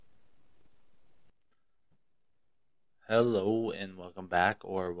Hello and welcome back,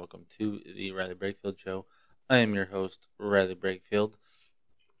 or welcome to the Riley Brakefield Show. I am your host, Riley Brakefield.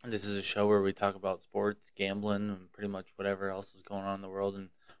 This is a show where we talk about sports, gambling, and pretty much whatever else is going on in the world and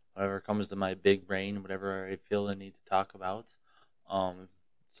whatever comes to my big brain, whatever I feel I need to talk about. Um,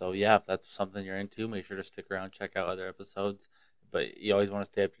 so if that's something you're into, make sure to stick around, check out other episodes. But you always want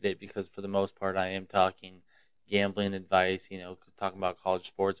to stay up to date because for the most part, I am talking gambling advice. Talking about college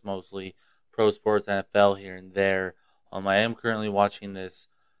sports mostly, pro sports, NFL here and there. I am currently watching this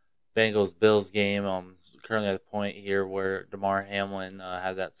Bengals Bills game. Currently at the point here where Damar Hamlin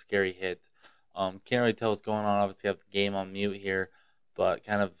had that scary hit. Can't really tell what's going on. Obviously, I have the game on mute here, but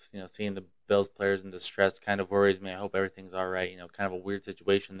kind of seeing the Bills players in distress kind of worries me. I hope everything's all right. Kind of a weird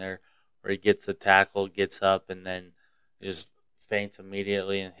situation there where he gets the tackle, gets up, and then just faints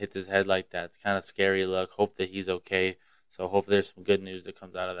immediately and hits his head like that. It's kind of scary look. Hope that he's okay. So hopefully there's some good news that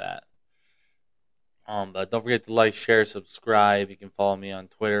comes out of that. But don't forget to like, share, subscribe. You can follow me on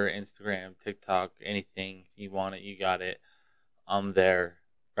Twitter, Instagram, TikTok, anything. If you want it, you got it. I'm there.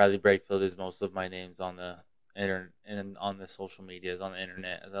 Bradley Brakefield is most of my names on the internet and on the social medias, on the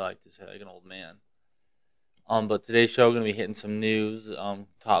internet, as I like to say, like an old man. But today's show gonna be hitting some news.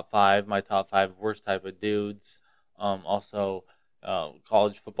 Top five, my top five worst type of dudes. Also,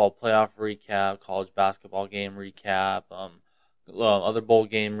 college football playoff recap, college basketball game recap. Other bowl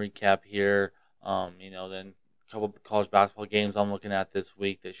game recap here. Then a couple college basketball games I'm looking at this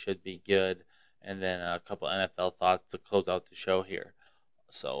week that should be good, and then a couple NFL thoughts to close out the show here.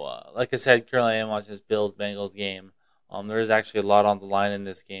 So, like I said, currently I am watching this Bills Bengals game. There is actually a lot on the line in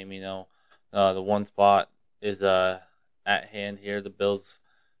this game. The one spot is at hand here. The Bills,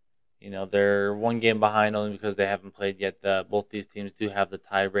 they're one game behind only because they haven't played yet. Both these teams do have the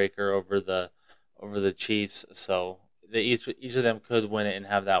tiebreaker over the Chiefs, so each of them could win it and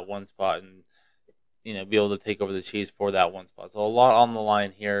have that one spot and be able to take over the Chiefs for that one spot. So a lot on the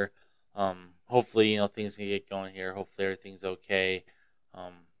line here. Hopefully, things can get going here. Hopefully everything's okay.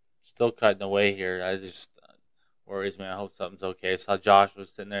 Still cutting away here. I just worries me. I hope something's okay. I saw Josh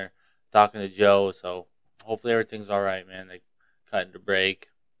was sitting there talking to Joe, so hopefully everything's all right, man. They cutting to break.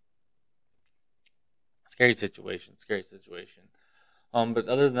 Scary situation. Scary situation. But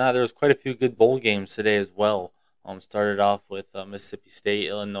other than that, there was quite a few good bowl games today as well. Started off with Mississippi State,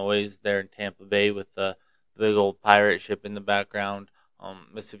 Illinois, there in Tampa Bay with the big old pirate ship in the background.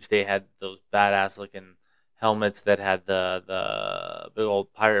 Mississippi State had those badass looking helmets that had the big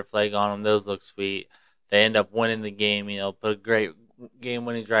old pirate flag on them. Those look sweet. They end up winning the game. Put a great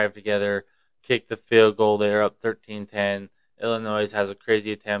game-winning drive together, kicked the field goal. They're up 13-10. Illinois has a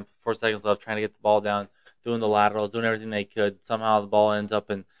crazy attempt. 4 seconds left, trying to get the ball down, doing the laterals, doing everything they could. Somehow the ball ends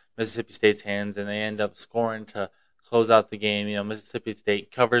up in Mississippi State's hands, and they end up scoring to close out the game. Mississippi State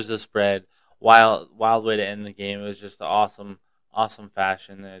covers the spread. Wild way to end the game. It was just an awesome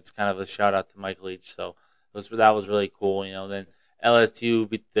fashion. And it's kind of a shout out to Mike Leach. So that was really cool. Then LSU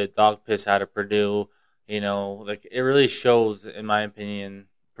beat the dog piss out of Purdue. It really shows, in my opinion,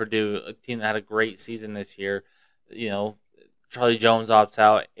 Purdue, a team that had a great season this year. Charlie Jones opts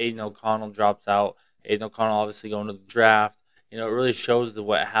out. Aiden O'Connell drops out. Aiden O'Connell obviously going to the draft. It really shows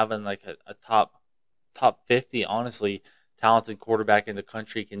what having like a top 50, honestly, talented quarterback in the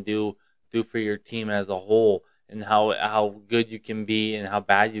country can do for your team as a whole, and how good you can be and how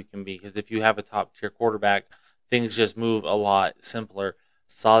bad you can be. Because if you have a top tier quarterback, things just move a lot simpler.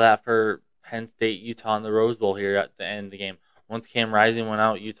 Saw that for Penn State, Utah in the Rose Bowl here at the end of the game. Once Cam Rising went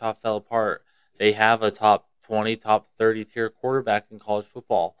out, Utah fell apart. They have a top 20, top 30 tier quarterback in college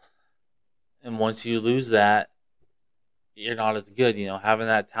football. And once you lose that, you're not as good. Having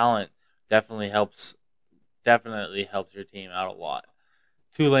that talent definitely helps your team out a lot.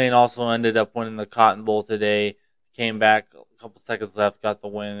 Tulane also ended up winning the Cotton Bowl today. Came back a couple seconds left, got the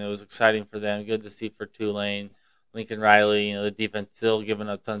win. It was exciting for them. Good to see for Tulane. Lincoln Riley, the defense still giving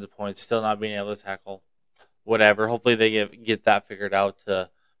up tons of points, still not being able to tackle. Whatever. Hopefully they get that figured out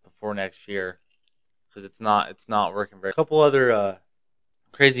before next year, because it's not working very. A couple other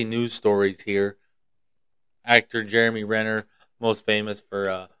crazy news stories here. Actor Jeremy Renner, most famous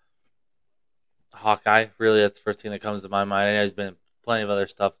for Hawkeye. Really, that's the first thing that comes to my mind. I know he's been in plenty of other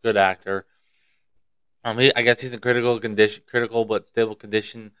stuff. Good actor. I guess he's in critical but stable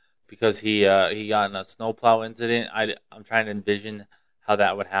condition because he got in a snowplow incident. I'm trying to envision how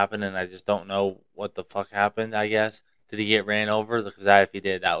that would happen, and I just don't know what the fuck happened. I guess did he get ran over? Because if he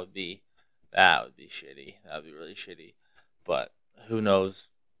did, that would be shitty. That would be really shitty. But who knows?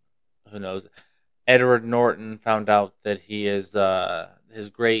 Who knows? Edward Norton found out that he is his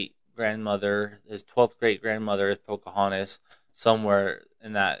great grandmother, his 12th great grandmother is Pocahontas. Somewhere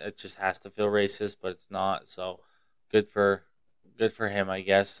in that, it just has to feel racist, but it's not. So good for good for him, I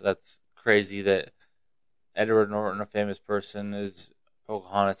guess. That's crazy that Edward Norton, a famous person, is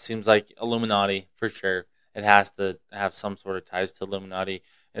Pocahontas. Seems like Illuminati for sure. It has to have some sort of ties to Illuminati.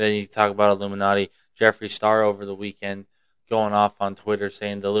 And then you talk about Illuminati. Jeffree Star over the weekend going off on Twitter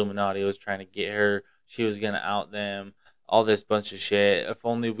saying the Illuminati was trying to get her. She was going to out them. All this bunch of shit. If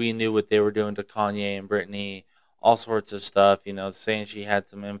only we knew what they were doing to Kanye and Britney. All sorts of stuff. Saying she had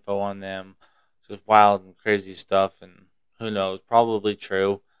some info on them. Just wild and crazy stuff. And who knows? Probably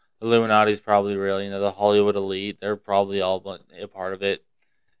true. Illuminati's probably real. The Hollywood elite. They're probably all a part of it.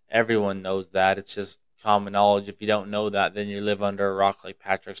 Everyone knows that. It's just common knowledge. If you don't know that, then you live under a rock like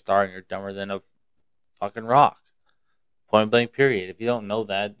Patrick Star and you're dumber than a fucking rock. Point blank period. If you don't know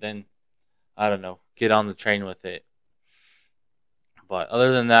that, then I don't know. Get on the train with it. But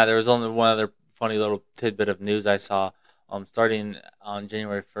other than that, there was only one other funny little tidbit of news I saw. Starting on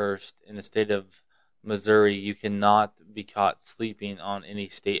January 1st in the state of Missouri, you cannot be caught sleeping on any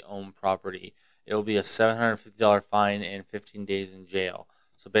state-owned property. It will be a $750 fine and 15 days in jail.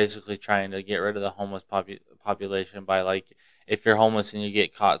 So basically trying to get rid of the homeless population by, like, if you're homeless and you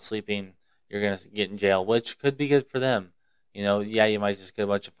get caught sleeping, you're going to get in jail, which could be good for them. Yeah, you might just get a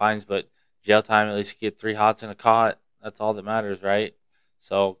bunch of fines, but jail time, at least you get 3 hots in a cot. That's all that matters, right?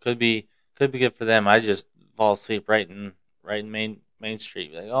 So could be good for them. I just fall asleep right in Main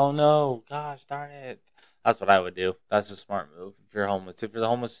Street. Like, oh no, gosh darn it. That's what I would do. That's a smart move. If you're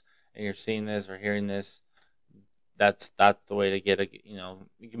homeless, and you're seeing this or hearing this, that's the way to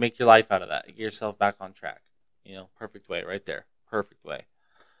you can make your life out of that. Get yourself back on track. Perfect way right there. Perfect way.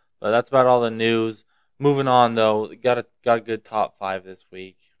 But that's about all the news. Moving on though, got a good top 5 this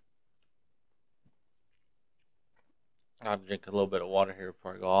week. I gotta drink a little bit of water here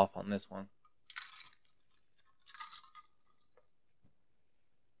before I go off on this one.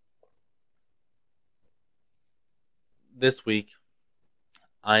 This week,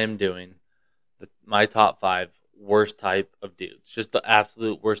 I am doing my top 5 worst type of dudes. Just the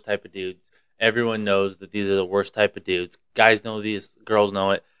absolute worst type of dudes. Everyone knows that these are the worst type of dudes. Guys know these, girls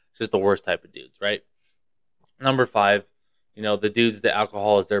know it. It's just the worst type of dudes, right? Number 5, the dudes that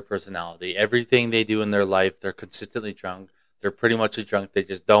alcohol is their personality. Everything they do in their life, they're consistently drunk. They're pretty much a drunk.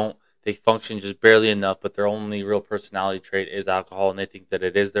 They function just barely enough, but their only real personality trait is alcohol, and they think that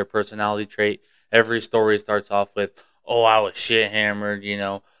it is their personality trait. Every story starts off with, oh, I was shit hammered,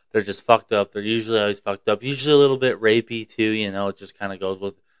 They're just fucked up. They're usually always fucked up. Usually a little bit rapey, too, It just kind of goes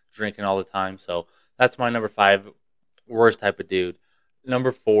with drinking all the time. So that's my number 5 worst type of dude.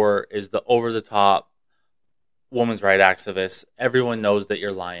 Number 4 is the over-the-top women's rights activist. Everyone knows that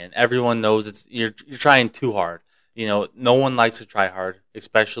you're lying. Everyone knows you're trying too hard. No one likes to try hard,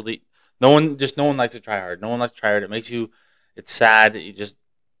 especially no one likes to try hard. No one likes to try hard. It's sad.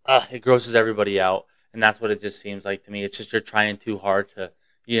 It grosses everybody out, and that's what it just seems like to me. It's just you're trying too hard to,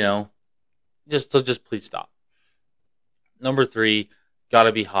 just please stop. Number 3,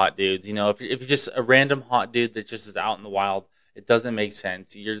 gotta be hot dudes. If you're just a random hot dude that just is out in the wild, it doesn't make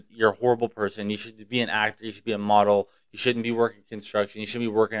sense. You're a horrible person. You should be an actor. You should be a model. You shouldn't be working construction. You should be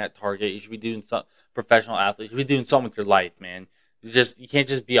working at Target. You should be doing some professional athlete. You should be doing something with your life, man. You can't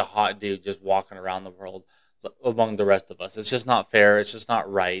just be a hot dude just walking around the world among the rest of us. It's just not fair. It's just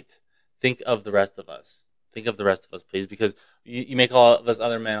not right. Think of the rest of us. Think of the rest of us, please, because you make all of us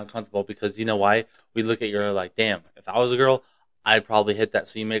other men uncomfortable because you know why? We look at you like, damn, if I was a girl, I'd probably hit that.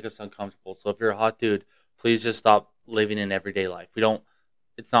 So you make us uncomfortable. So if you're a hot dude, please just stop living in everyday life.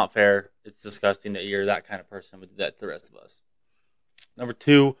 It's not fair. It's disgusting that you're that kind of person would do that to the rest of us. Number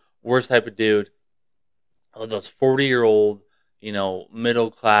 2, worst type of dude. Those 40-year-old,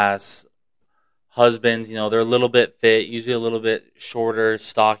 middle class husbands. They're a little bit fit, usually a little bit shorter,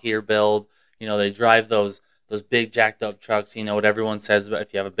 stockier build. They drive those big jacked up trucks. What everyone says about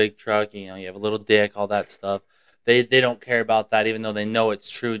if you have a big truck, you have a little dick, all that stuff. They don't care about that, even though they know it's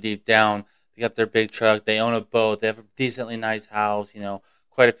true deep down. They got their big truck. They own a boat. They have a decently nice house.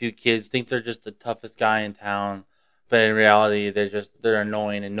 Quite a few kids think they're just the toughest guy in town, but in reality, they're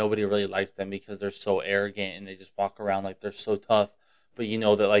annoying and nobody really likes them because they're so arrogant and they just walk around like they're so tough. But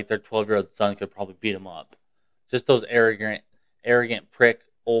that like their 12-year-old son could probably beat them up. Just those arrogant prick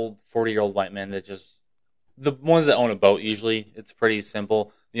old 40-year-old white men that just the ones that own a boat. Usually, it's pretty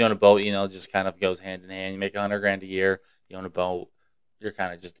simple. You own a boat, just kind of goes hand in hand. You make $100,000 a year. You own a boat. You're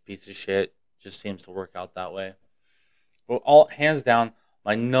kind of just a piece of shit. Just seems to work out that way. Well, all hands down,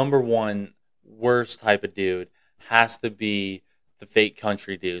 my number 1 worst type of dude has to be the fake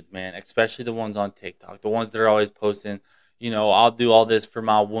country dudes, man. Especially the ones on TikTok. The ones that are always posting, I'll do all this for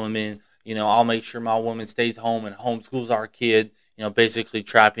my woman. I'll make sure my woman stays home and homeschools our kid. Basically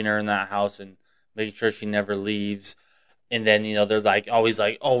trapping her in that house and making sure she never leaves. And then they're like always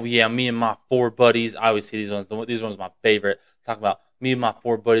like, oh yeah, me and my four buddies. I always see these ones. These ones are my favorite. Talk about me and my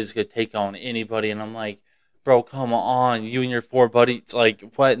four buddies could take on anybody, and I'm like, bro, come on, you and your four buddies, like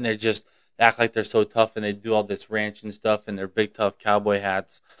what? And they're just act like they're so tough, and they do all this ranching stuff, and their big tough cowboy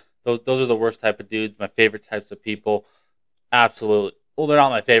hats. Those are the worst type of dudes. My favorite types of people. Absolutely. Well, they're not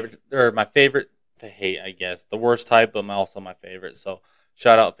my favorite. They're my favorite to hate, I guess. The worst type, but also my favorite. So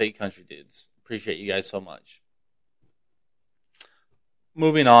shout out fake country dudes. Appreciate you guys so much.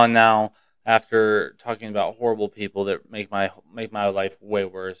 Moving on now, after talking about horrible people that make my life way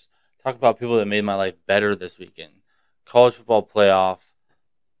worse, talk about people that made my life better this weekend. College football playoff,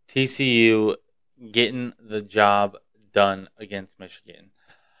 TCU getting the job done against Michigan.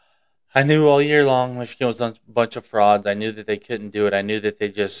 I knew all year long Michigan was a bunch of frauds. I knew that they couldn't do it. I knew that they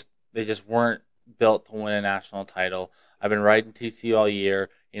just weren't built to win a national title. I've been riding TCU all year.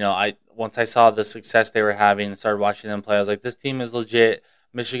 I once I saw the success they were having and started watching them play, I was like, this team is legit.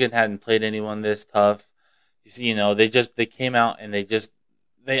 Michigan hadn't played anyone this tough. They came out and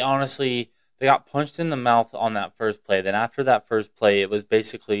they honestly they got punched in the mouth on that first play. Then after that first play, it was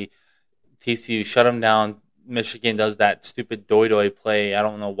basically TCU shut them down. Michigan does that stupid doy play. I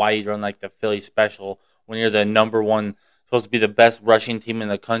don't know why you run like the Philly special when you're the number one, supposed to be the best rushing team in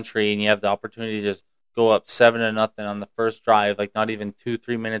the country, and you have the opportunity to just go up 7-0 on the first drive, like not even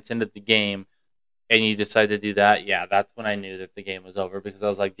 2-3 minutes into the game, and you decide to do that. Yeah, that's when I knew that the game was over because I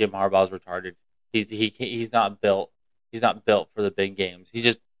was like, Jim Harbaugh's retarded. He's not built. He's not built for the big games. He's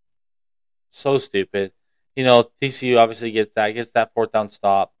just so stupid. TCU obviously gets that fourth down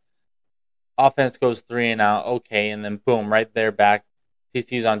stop. Offense goes 3-and-out, okay, and then boom, right there back.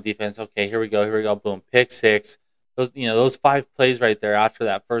 TCU's on defense. Okay, here we go, boom, pick six. Those 5 plays right there after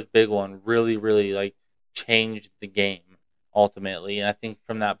that first big one really, really like changed the game ultimately. And I think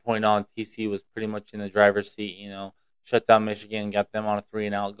from that point on, TCU was pretty much in the driver's seat. Shut down Michigan, got them on a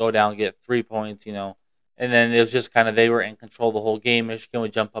 3-and-out, go down, get 3 points. And then it was just kind of they were in control the whole game. Michigan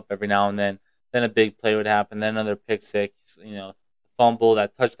would jump up every now and then. Then a big play would happen. Then another pick six. Fumble,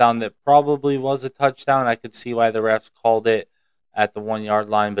 that touchdown that probably was a touchdown. I could see why the refs called it at the 1 yard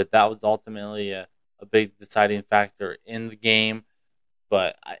line, but that was ultimately a big deciding factor in the game.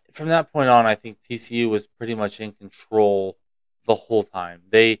 But from that point on, I think TCU was pretty much in control the whole time.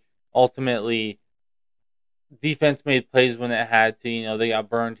 They ultimately, defense made plays when it had to. They got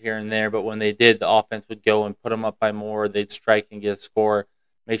burned here and there, but when they did, the offense would go and put them up by more. They'd strike and get a score,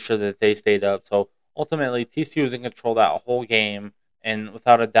 make sure that they stayed up. So ultimately, TCU was in control that whole game, and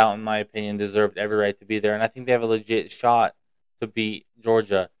without a doubt, in my opinion, deserved every right to be there. And I think they have a legit shot to beat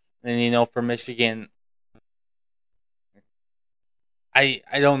Georgia. And, for Michigan, I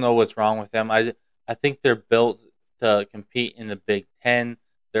don't know what's wrong with them. I think they're built to compete in the Big Ten.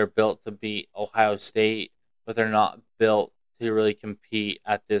 They're built to beat Ohio State, but they're not built to really compete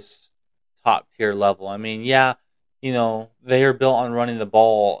at this top tier level. I mean, yeah, they are built on running the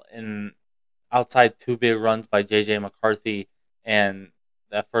ball, and outside 2 big runs by J.J. McCarthy and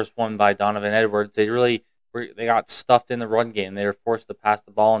that first one by Donovan Edwards, they got stuffed in the run game. They were forced to pass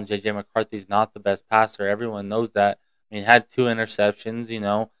the ball, and J.J. McCarthy's not the best passer. Everyone knows that. I mean, had 2 interceptions,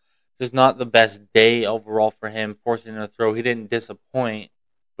 just not the best day overall for him, forcing him to throw. He didn't disappoint,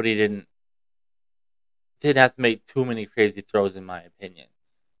 but he didn't have to make too many crazy throws, in my opinion.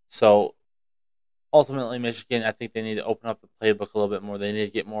 So ultimately, Michigan, I think they need to open up the playbook a little bit more. They need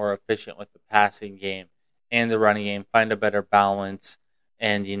to get more efficient with the passing game and the running game, find a better balance,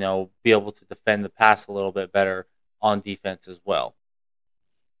 and, be able to defend the pass a little bit better on defense as well.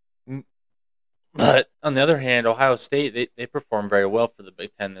 But on the other hand, Ohio State, they performed very well for the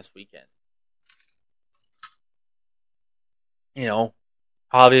Big Ten this weekend.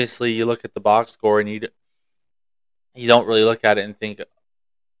 Obviously you look at the box score and you don't really look at it and think,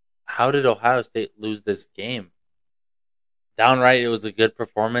 how did Ohio State lose this game? Downright, it was a good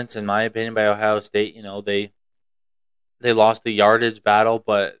performance, in my opinion, by Ohio State. They lost the yardage battle,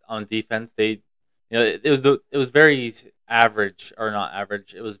 but on defense, it was very average, or not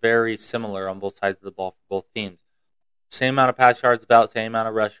average. It was very similar on both sides of the ball for both teams. Same amount of pass yards, about same amount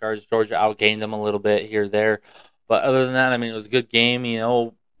of rush yards. Georgia outgained them a little bit here, there. But other than that, I mean, it was a good game.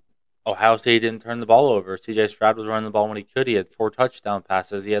 Ohio State didn't turn the ball over. C.J. Stroud was running the ball when he could. He had 4 touchdown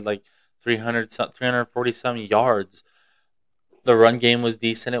passes. He had like 340-some yards. The run game was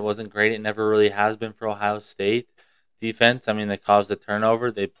decent. It wasn't great. It never really has been for Ohio State. Defense, I mean, they caused a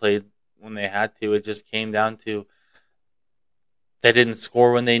turnover. They played when they had to. It just came down to they didn't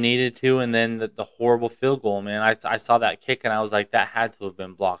score when they needed to, and then the horrible field goal, man. I saw that kick, and I was like, that had to have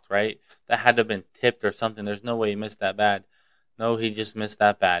been blocked, right? That had to have been tipped or something. There's no way he missed that bad. No, he just missed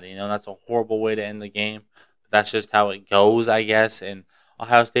that bad. That's a horrible way to end the game. But that's just how it goes, I guess. And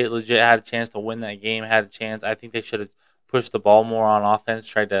Ohio State legit had a chance to win that game, had a chance. I think they should have pushed the ball more on offense,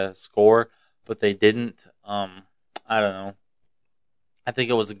 tried to score, but they didn't. I don't know. I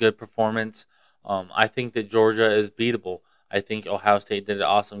think it was a good performance. I think that Georgia is beatable. I think Ohio State did an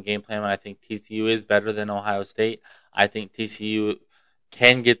awesome game plan, and I think TCU is better than Ohio State. I think TCU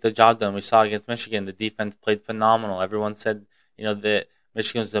can get the job done. We saw against Michigan, the defense played phenomenal. Everyone said, that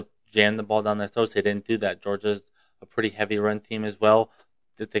Michigan was to jam the ball down their throats. They didn't do that. Georgia's a pretty heavy run team as well.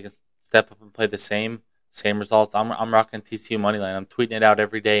 That they can step up and play the same results. I'm rocking TCU money line. I'm tweeting it out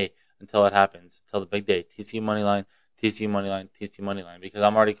every day until it happens, until the big day. TCU money line, TCU money line, TCU money line, because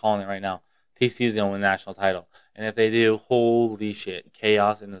I'm already calling it right now. TCU is going to win the national title. And if they do, holy shit,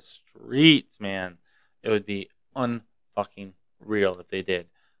 chaos in the streets, man. It would be unfucking real if they did.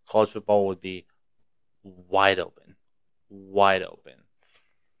 College football would be wide open. Wide open.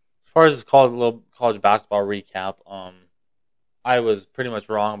 As far as college basketball recap, I was pretty much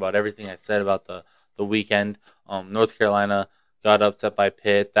wrong about everything I said about the weekend. North Carolina got upset by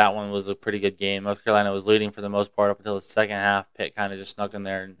Pitt. That one was a pretty good game. North Carolina was leading for the most part up until the second half. Pitt kind of just snuck in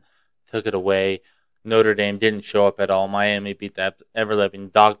there and took it away. Notre Dame didn't show up at all. Miami beat the ever-living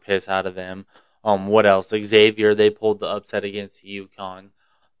dog piss out of them. What else? Xavier, they pulled the upset against UConn.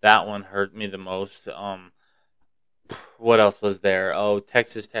 That one hurt me the most. What else was there? Oh,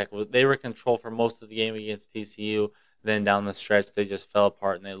 Texas Tech. They were in control for most of the game against TCU. Then down the stretch, they just fell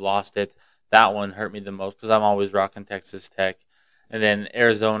apart and they lost it. That one hurt me the most because I'm always rocking Texas Tech. And then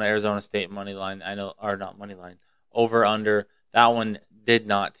Arizona State money line. Or not money line. Over under. That one did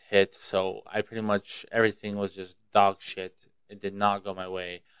not hit. So I pretty much everything was just dog shit. It did not go my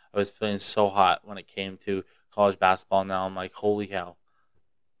way. I was feeling so hot when it came to college basketball. Now I'm like, holy cow,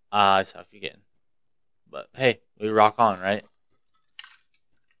 I suck again. But hey, we rock on, right?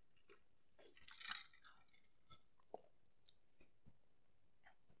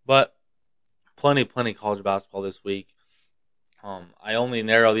 But plenty college basketball this week. I only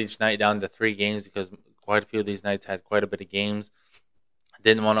narrowed each night down to 3 games because quite a few of these nights had quite a bit of games. I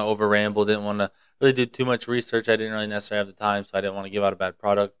didn't want to over ramble, didn't want to really do too much research. I didn't really necessarily have the time, so I didn't want to give out a bad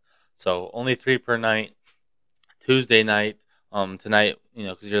product. So only 3 per night. Tuesday night, tonight,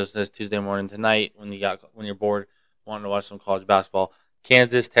 because you're listening to this Tuesday morning. Tonight, when you're bored, wanting to watch some college basketball,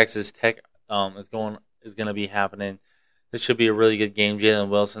 Kansas Texas Tech is going to be happening. This should be a really good game. Jalen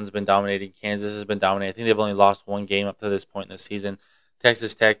Wilson's been dominating. Kansas has been dominating. I think they've only lost 1 game up to this point in the season.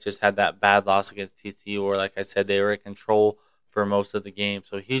 Texas Tech just had that bad loss against TCU, where, like I said, they were in control for most of the game.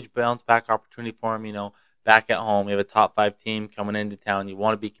 So huge bounce back opportunity for them. Back at home, you have a top 5 team coming into town. You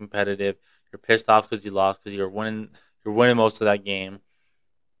want to be competitive. You're pissed off because you lost because you're winning most of that game.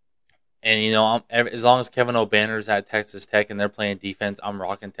 And as long as Kevin O'Banner's at Texas Tech and they're playing defense, I'm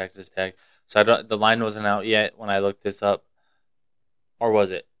rocking Texas Tech. So the line wasn't out yet when I looked this up, or was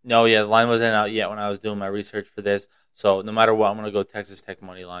it? No, yeah, the line wasn't out yet when I was doing my research for this. So no matter what, I'm gonna go Texas Tech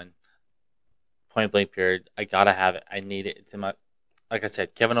money line. Point blank period. I gotta have it. I need it. It's in my, like I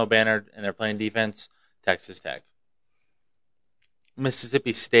said, Kevin O'Banner and they're playing defense. Texas Tech.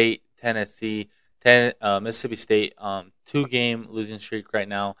 Mississippi State, Tennessee. Mississippi State, 2-game losing streak right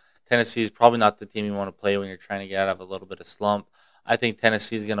now. Tennessee is probably not the team you want to play when you're trying to get out of a little bit of slump. I think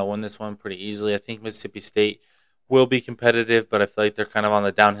Tennessee is going to win this one pretty easily. I think Mississippi State will be competitive, but I feel like they're kind of on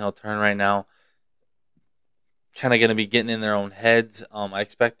the downhill turn right now. Kind of going to be getting in their own heads. I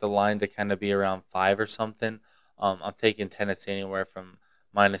expect the line to kind of be around 5 or something. I'm taking Tennessee anywhere from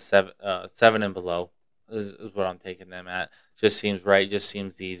 -7 and below is what I'm taking them at. Just seems right. Just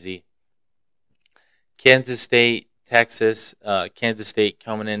seems easy. Kansas State, Texas. Kansas State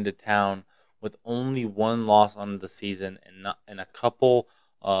coming into town with only 1 loss on the season and a couple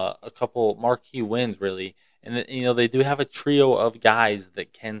marquee wins really. And they do have a trio of guys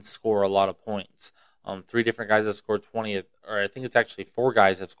that can score a lot of points. 3 different guys have scored 20, or I think it's actually 4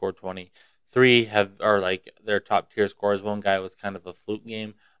 guys have scored 20. 3 are like their top tier scorers. 1 guy was kind of a fluke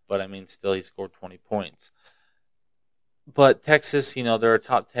game, but I mean still he scored 20 points. But Texas, they're a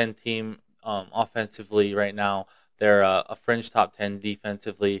top 10 team offensively right now. They're a fringe top 10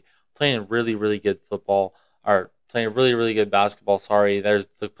 defensively, playing really, really good football, or playing really, really good basketball. Sorry, they're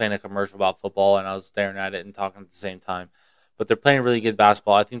playing a commercial about football, and I was staring at it and talking at the same time. But they're playing really good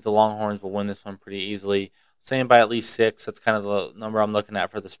basketball. I think the Longhorns will win this one pretty easily. Saying by at least 6. That's kind of the number I'm looking at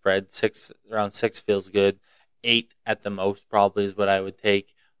for the spread. Around 6 feels good. 8 at the most probably is what I would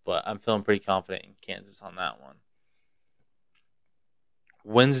take. But I'm feeling pretty confident in Kansas on that one.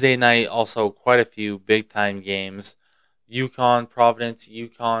 Wednesday night, also quite a few big-time games. UConn, Providence.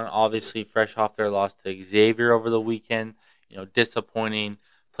 UConn, obviously fresh off their loss to Xavier over the weekend. disappointing.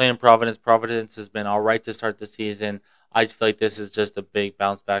 Playing Providence. Providence has been all right to start the season. I just feel like this is just a big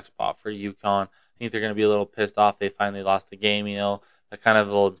bounce back spot for UConn. I think they're going to be a little pissed off they finally lost the game. That kind of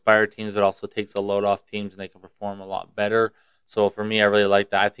will inspire teams, but also takes a load off teams and they can perform a lot better. So for me, I really like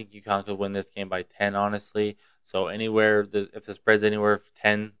that. I think UConn could win this game by 10, honestly. So if the spread's anywhere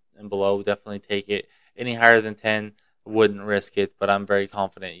 10 and below, definitely take it. Any higher than 10, wouldn't risk it, but I'm very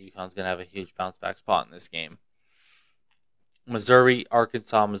confident UConn's going to have a huge bounce back spot in this game. Missouri,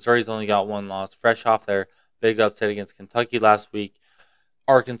 Arkansas. Missouri's only got one loss, fresh off their big upset against Kentucky last week.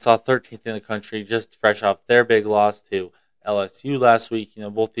 Arkansas, 13th in the country, just fresh off their big loss to LSU last week.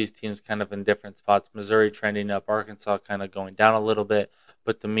 Both these teams kind of in different spots. Missouri trending up, Arkansas kind of going down a little bit.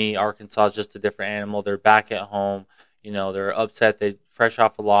 But to me, Arkansas is just a different animal. They're back at home. They're upset. They fresh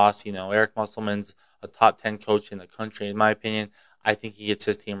off a loss. Eric Musselman's a top 10 coach in the country, in my opinion. I think he gets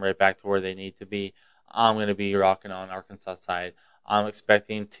his team right back to where they need to be. I'm going to be rocking on Arkansas side. I'm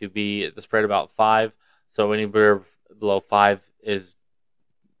expecting to be the spread about 5. So anywhere below 5 is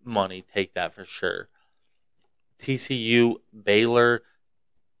money. Take that for sure. TCU, Baylor.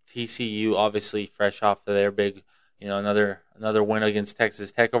 TCU obviously fresh off of their big, another win against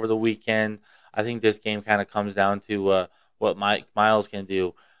Texas Tech over the weekend. I think this game kind of comes down to what Mike Miles can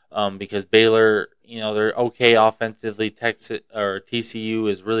do, because Baylor, they're okay offensively. TCU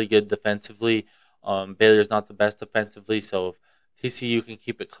is really good defensively. Baylor's not the best defensively, so if TCU can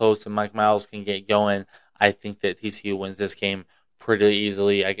keep it close and Mike Miles can get going, I think that TCU wins this game pretty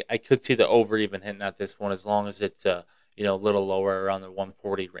easily. I could see the over even hitting at this one as long as it's a little lower around the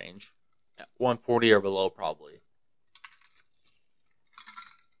 140 range. 140 or below probably.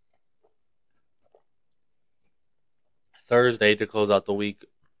 Thursday to close out the week,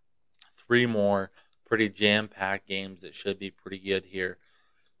 3 more pretty jam-packed games that should be pretty good here.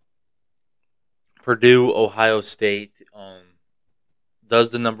 Purdue, Ohio State.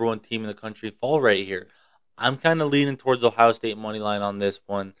 Does the number 1 team in the country fall right here? I'm kind of leaning towards Ohio State money line on this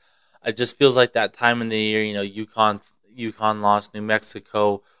one. It just feels like that time in the year. UConn lost, New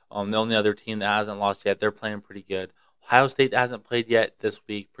Mexico. The only other team that hasn't lost yet. They're playing pretty good. Ohio State hasn't played yet this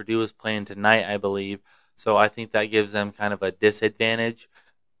week. Purdue is playing tonight, I believe. So I think that gives them kind of a disadvantage.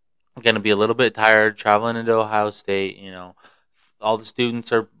 I'm going to be a little bit tired traveling into Ohio State. All the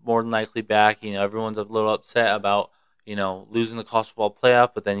students are more than likely back. Everyone's a little upset about losing the college football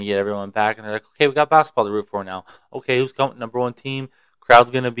playoff, but then you get everyone back, and they're like, okay, we got basketball to root for now. Okay, who's coming? Number 1 team. Crowd's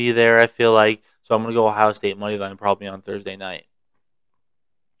going to be there, I feel like. So I'm going to go Ohio State money line probably on Thursday night.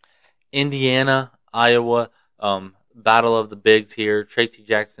 Indiana, Iowa, battle of the bigs here. Tracy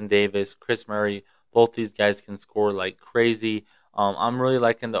Jackson Davis, Chris Murray, both these guys can score like crazy. I'm really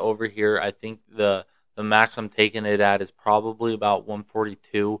liking the over here. I think the max I'm taking it at is probably about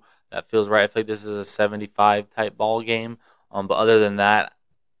 142. That feels right. I feel like this is a 75 type ball game. But other than that,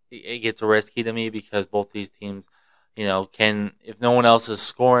 it gets risky to me because both these teams, if no one else is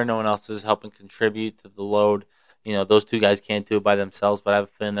scoring, no one else is helping contribute to the load, those two guys can't do it by themselves. But I have a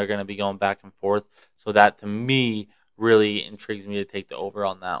feeling they're going to be going back and forth. So that, to me, really intrigues me to take the over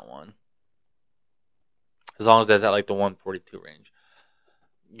on that one. As long as that's at like the 142 range.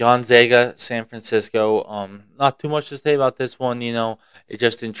 Gonzaga, San Francisco. Not too much to say about this one. It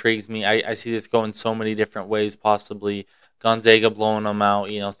just intrigues me. I see this going so many different ways. Possibly Gonzaga blowing them out.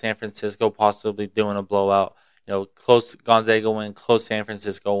 San Francisco possibly doing a blowout. Close Gonzaga win, close San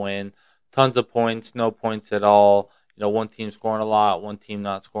Francisco win. Tons of points, no points at all. One team scoring a lot, one team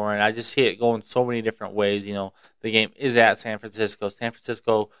not scoring. I just see it going so many different ways. The game is at San Francisco. San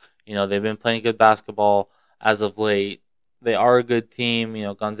Francisco, they've been playing good basketball as of late. They are a good team.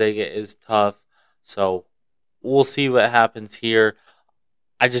 Gonzaga is tough. So we'll see what happens here.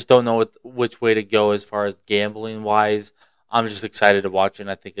 I just don't know which way to go as far as gambling-wise. I'm just excited to watch it, and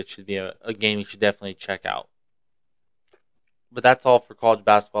I think it should be a game you should definitely check out. But that's all for college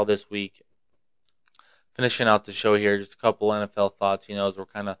basketball this week. Finishing out the show here, just a couple NFL thoughts, as we're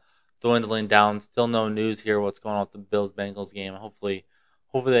kind of dwindling down. Still no news here what's going on with the Bills-Bengals game. Hopefully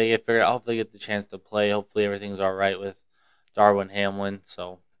they get figured out. Hopefully they get the chance to play. Hopefully everything's all right with Darwin Hamlin.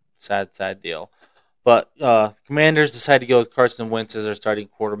 So, sad deal. But Commanders decided to go with Carson Wentz as their starting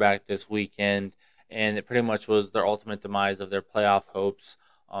quarterback this weekend, and it pretty much was their ultimate demise of their playoff hopes.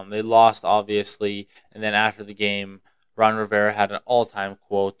 They lost, obviously, and then after the game, Ron Rivera had an all-time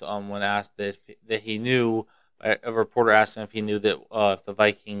quote when asked that he knew, a reporter asked him if he knew that if the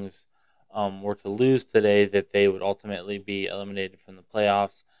Vikings were to lose today, that they would ultimately be eliminated from the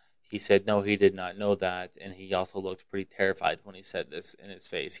playoffs. He said no, he did not know that, and he also looked pretty terrified when he said this in his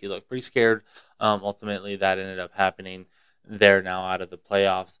face. He looked pretty scared. Ultimately, that ended up happening. They're now out of the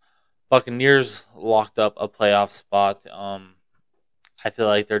playoffs. Buccaneers locked up a playoff spot. I feel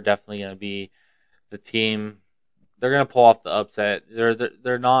like they're definitely going to be the team. They're going to pull off the upset.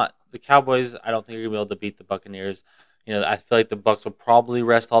 They're not the Cowboys. I don't think are going to be able to beat the Buccaneers. I feel like the Bucs will probably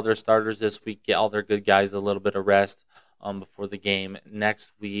rest all their starters this week, get all their good guys a little bit of rest before the game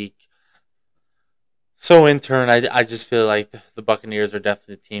next week. So in turn, I just feel like the Buccaneers are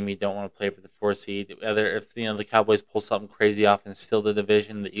definitely the team you don't want to play for the 4 seed. Whether if the Cowboys pull something crazy off and steal the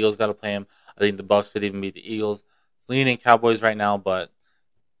division, the Eagles got to play them. I think the Bucs could even beat the Eagles. It's leaning Cowboys right now, but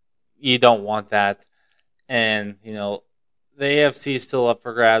you don't want that. And the AFC is still up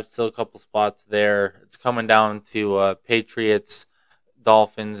for grabs, still a couple spots there. It's coming down to Patriots,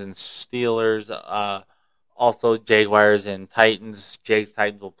 Dolphins, and Steelers. Also, Jaguars and Titans.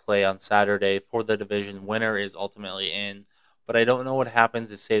 Titans will play on Saturday for the division. Winner is ultimately in. But I don't know what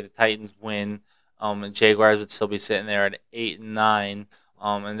happens if, say, the Titans win, and Jaguars would still be sitting there at 8-9.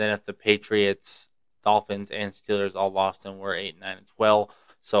 And then if the Patriots, Dolphins, and Steelers all lost and we're 8-9-12.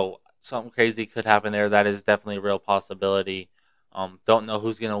 So something crazy could happen there. That is definitely a real possibility. Don't know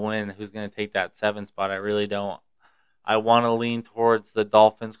who's going to win, who's going to take that 7 spot. I really don't. I want to lean towards the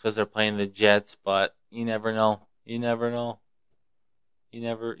Dolphins because they're playing the Jets, but you never know. You never know. You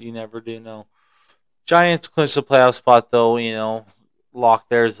never do know. Giants clinch the playoff spot, though. Lock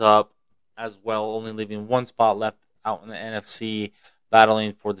theirs up as well, only leaving one spot left out in the NFC,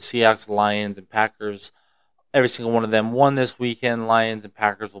 battling for the Seahawks, Lions, and Packers. Every single one of them won this weekend. Lions and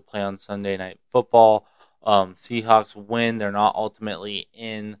Packers will play on Sunday Night Football. Seahawks win. They're not ultimately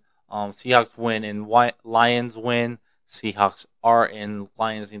in. Seahawks win and Lions win. Seahawks are in.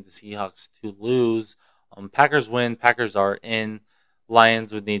 Lions need the Seahawks to lose. Packers win. Packers are in.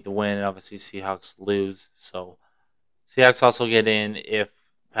 Lions would need to win, and obviously Seahawks lose. So Seahawks also get in if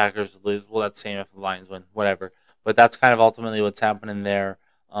Packers lose. Well, that's the same if the Lions win. Whatever. But that's kind of ultimately what's happening there.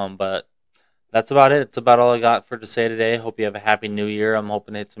 But that's about it. It's about all I got for to say today. Hope you have a happy new year. I'm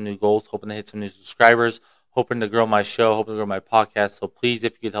hoping to hit some new goals, hoping to hit some new subscribers, hoping to grow my show, hoping to grow my podcast. So please,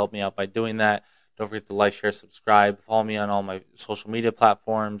 if you could help me out by doing that, don't forget to like, share, subscribe. Follow me on all my social media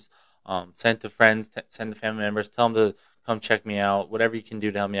platforms. Send to friends, send to family members. Tell them to come check me out. Whatever you can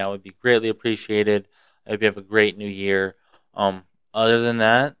do to help me out would be greatly appreciated. I hope you have a great new year. Other than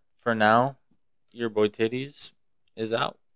that, for now, your boy Titties is out.